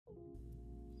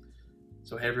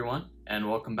So hey everyone, and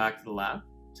welcome back to the lab.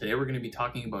 Today we're going to be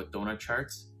talking about donut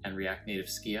charts and React-Native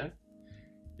Skia.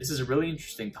 This is a really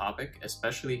interesting topic,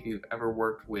 especially if you've ever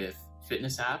worked with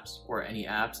fitness apps or any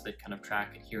apps that kind of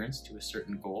track adherence to a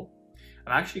certain goal.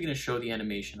 I'm actually going to show the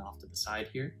animation off to the side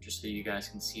here, just so you guys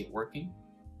can see it working.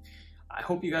 I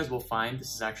hope you guys will find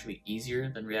this is actually easier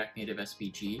than React-Native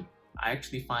SVG. I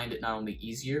actually find it not only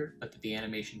easier, but that the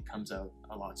animation comes out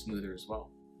a lot smoother as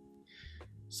well.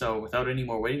 So without any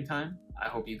more waiting time, I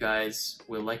hope you guys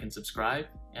will like and subscribe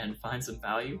and find some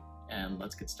value, and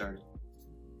let's get started.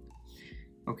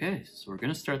 Okay, so we're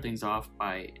going to start things off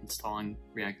by installing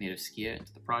React-Native Skia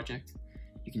into the project.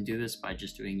 You can do this by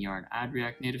just doing yarn add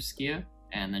React-Native Skia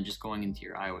and then just going into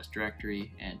your iOS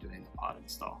directory and doing a pod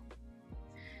install.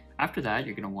 After that,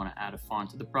 you're going to want to add a font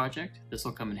to the project. This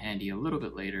will come in handy a little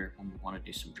bit later when we want to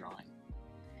do some drawing.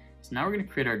 So now we're going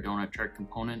to create our donut chart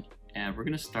component, and we're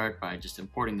going to start by just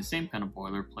importing the same kind of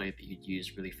boilerplate that you'd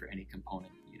use really for any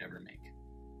component you'd ever make.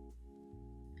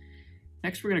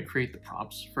 Next, we're going to create the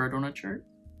props for our donut chart.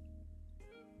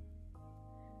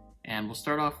 And we'll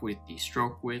start off with the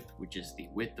stroke width, which is the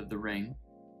width of the ring.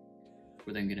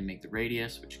 We're then going to make the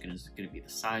radius, which is going to be the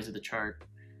size of the chart.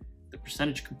 The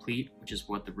percentage complete, which is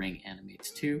what the ring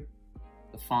animates to.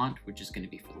 The font, which is going to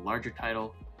be for the larger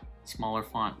title. Smaller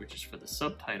font, which is for the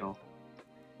subtitle.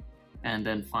 And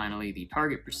then finally the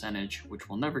target percentage, which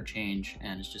will never change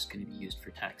and is just going to be used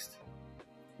for text.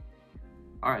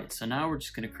 Alright, so now we're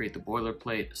just going to create the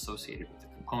boilerplate associated with the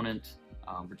component.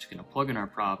 We're just going to plug in our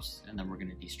props, and then we're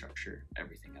going to destructure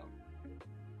everything out.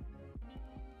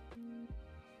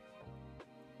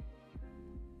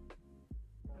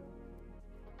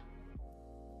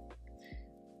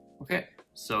 Okay,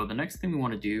 so the next thing we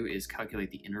want to do is calculate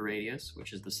the inner radius,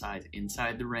 which is the size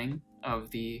inside the ring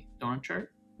of the donut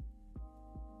chart.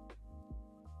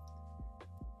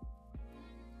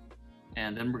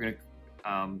 And then we're going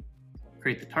to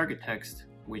create the target text,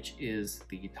 which is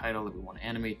the title that we want to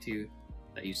animate to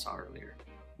that you saw earlier.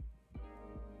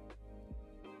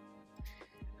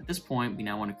 At this point, we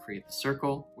now want to create the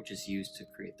circle, which is used to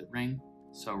create the ring.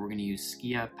 So we're going to use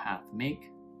Skia path make.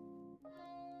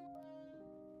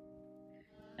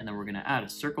 And then we're going to add a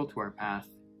circle to our path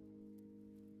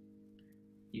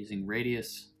using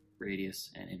radius,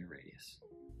 radius, and inner radius.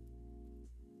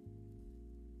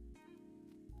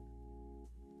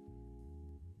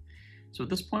 So at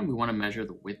this point, we want to measure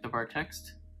the width of our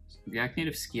text.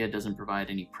 React-Native Skia doesn't provide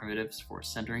any primitives for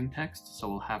centering text, so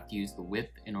we'll have to use the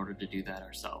width in order to do that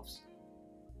ourselves.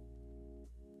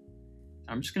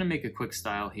 I'm just going to make a quick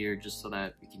style here just so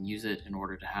that we can use it in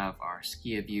order to have our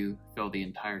Skia view fill the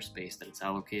entire space that it's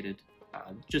allocated.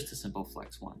 Just a simple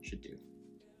flex one should do.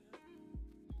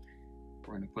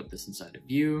 We're going to put this inside a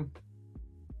view.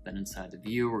 Then inside the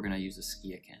view, we're going to use a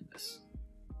Skia canvas.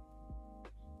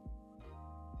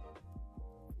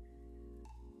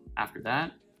 After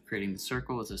that, creating the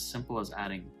circle is as simple as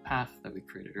adding the path that we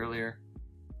created earlier.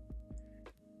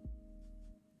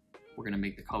 We're going to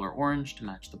make the color orange to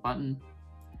match the button.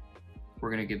 We're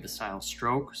going to give the style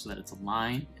stroke so that it's a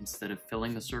line instead of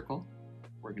filling the circle.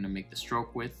 We're going to make the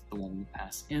stroke width the one we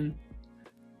pass in.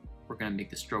 We're going to make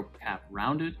the stroke cap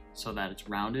rounded so that it's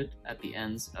rounded at the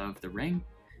ends of the ring.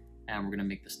 And we're going to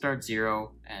make the start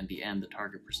 0 and the end the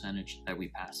target percentage that we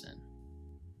pass in.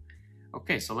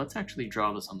 Okay, so let's actually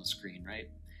draw this on the screen, right?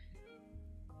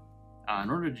 In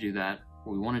order to do that,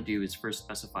 what we want to do is first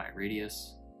specify a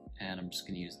radius, and I'm just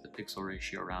going to use the pixel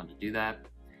ratio round to do that.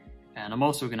 And I'm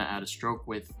also going to add a stroke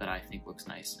width that I think looks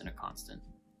nice and a constant.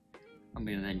 I'm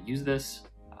going to then use this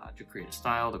to create a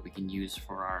style that we can use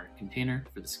for our container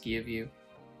for the Skia view.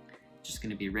 It's just going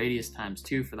to be radius times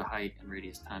 2 for the height and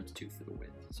radius times 2 for the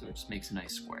width, so it just makes a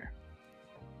nice square.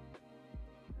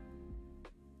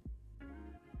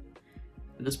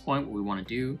 At this point, what we want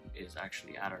to do is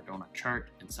actually add our donut chart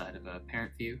inside of a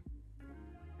parent view.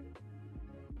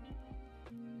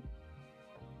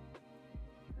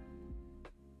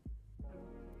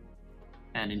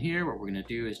 And in here, what we're going to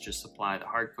do is just supply the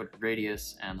hard-coded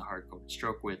radius and the hard-coded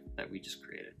stroke width that we just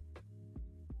created.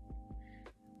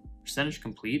 Percentage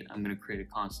complete, I'm going to create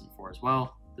a constant for as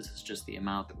well. This is just the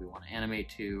amount that we want to animate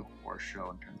to or show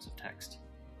in terms of text.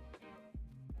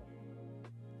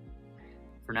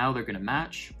 For now, they're going to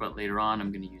match, but later on, I'm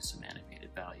going to use some animated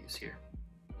values here.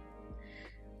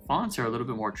 Fonts are a little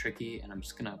bit more tricky, and I'm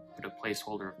just going to put a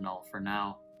placeholder of null for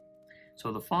now.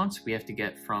 So the fonts we have to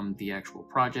get from the actual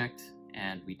project,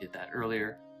 and we did that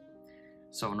earlier.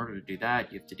 So in order to do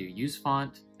that, you have to do use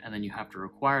font, and then you have to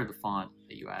require the font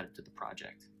that you added to the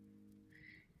project.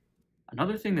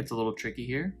 Another thing that's a little tricky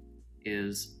here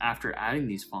is after adding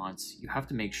these fonts, you have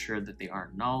to make sure that they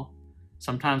aren't null.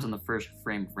 Sometimes on the first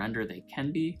frame of render they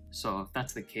can be, so if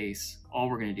that's the case, all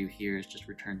we're going to do here is just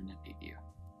return an empty view.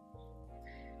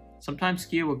 Sometimes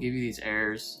Skia will give you these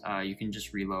errors. You can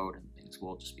just reload and things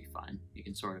will just be fine. You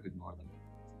can sort of ignore them.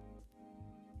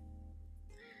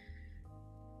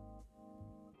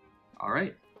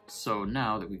 Alright, so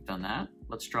now that we've done that,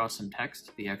 let's draw some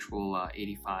text, the actual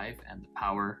 85 and the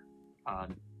power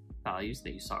values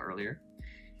that you saw earlier.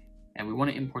 And we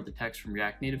want to import the text from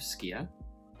React-Native Skia.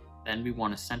 Then we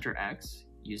want to center X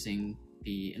using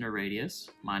the inner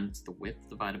radius minus the width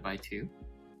divided by 2.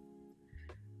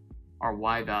 Our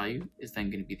Y value is then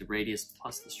going to be the radius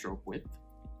plus the stroke width.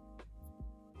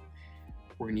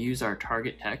 We're going to use our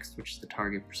target text, which is the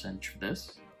target percentage for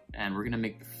this, and we're going to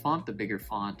make the font the bigger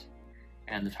font,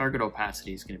 and the target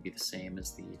opacity is going to be the same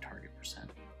as the target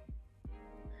percent.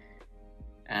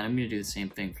 And I'm going to do the same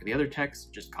thing for the other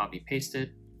text, just copy paste it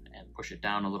and push it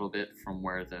down a little bit from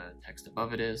where the text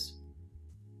above it is.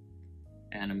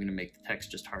 And I'm going to make the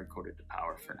text just hard-coded to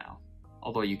power for now,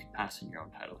 although you could pass in your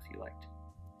own title if you liked.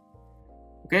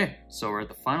 Okay, so we're at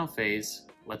the final phase.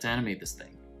 Let's animate this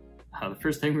thing. The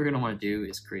first thing we're going to want to do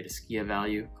is create a Skia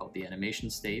value called the animation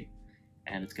state,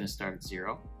 and it's going to start at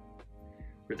 0.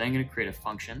 We're then going to create a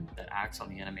function that acts on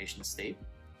the animation state.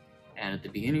 And at the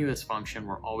beginning of this function,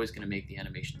 we're always going to make the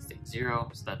animation state 0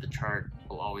 so that the chart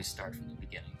will always start from the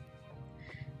beginning.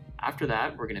 After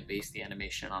that, we're going to base the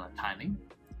animation on a timing.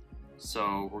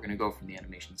 So we're going to go from the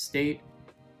animation state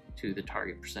to the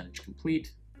target percentage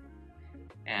complete.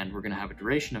 And we're going to have a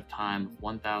duration of time of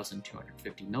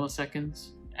 1,250 milliseconds.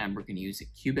 And we're going to use a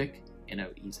cubic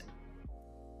in-out easing.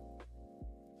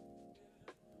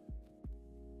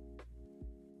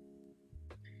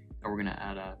 And we're going to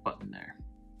add a button there.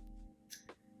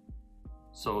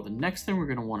 So the next thing we're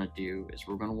going to want to do is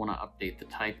we're going to want to update the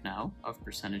type now of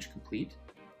percentage complete.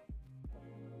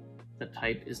 The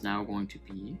type is now going to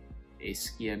be a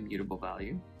Skia mutable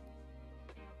value.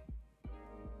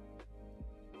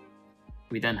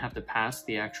 We then have to pass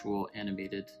the actual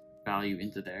animated value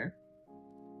into there.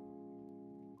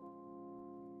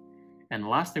 And the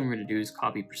last thing we're going to do is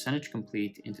copy percentage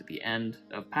complete into the end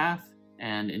of path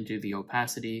and into the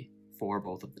opacity for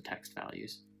both of the text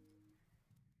values.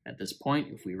 At this point,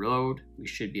 if we reload, we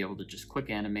should be able to just click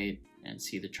animate and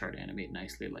see the chart animate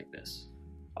nicely like this.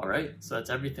 Alright, so that's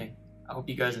everything. I hope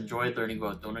you guys enjoyed learning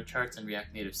about donut charts and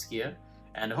React-Native Skia,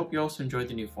 and I hope you also enjoyed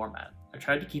the new format. I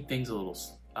tried to keep things a little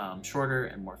shorter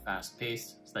and more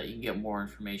fast-paced so that you can get more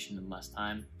information in less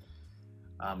time.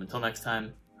 Until next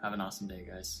time, have an awesome day,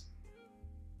 guys.